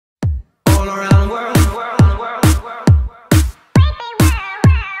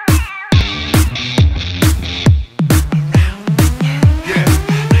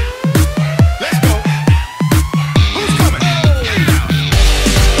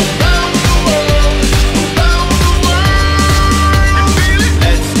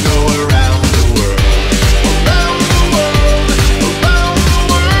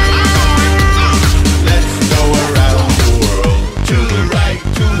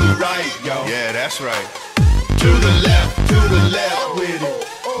Yeah, that's right. To the left with it.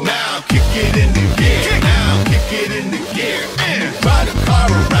 Now kick it in the gear. Now kick it in the gear. And drive the car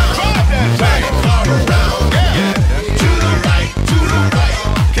around. Drive the car around. Yeah. To the right, to the right.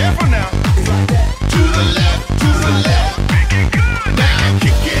 Careful now. To the left, to the left. Now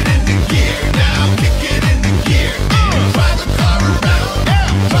kick it in the gear. Now kick it in the gear. And drive the car around.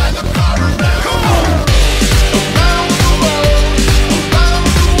 Drive the car around. Come on. Around the world. Around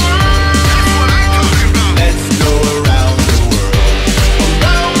the world. That's what I'm talking about. Let's go around the world.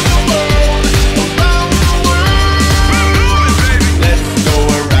 Around the world. Around the world. Let's go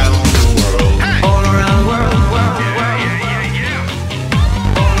around the world. All around the world, world, Yeah.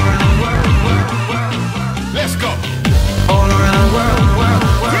 all around the world, Let's go. all around the world,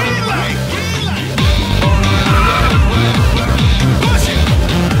 Green light. all around the world. Push it.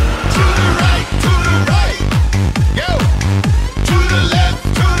 To the right, to the right. Yo. To the left,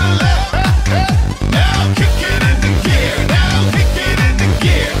 to the left. Now kick it in the gear. Now kick it in the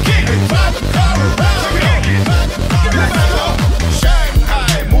gear. And drive the car around. Drive the car around.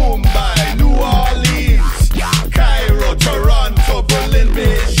 Shanghai, Mumbai, New Orleans, Cairo, Toronto, Berlin,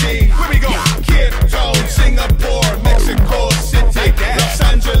 Beijing. Where we go? Cape Town, Singapore, Mexico City, Los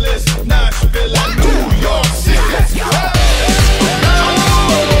Angeles, Nashville, and New York City. Let's go.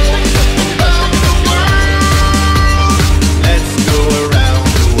 Let's go around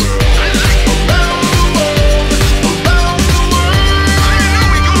the world. Around the world. Around the world.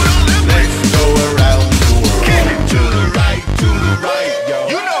 Let's go around the world. To the right, yo.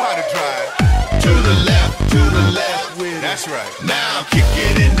 You know how to drive. To the left with it. That's right. Now kick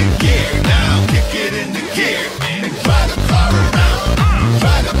it in the gear. Now kick it in the gear. And drive the car around.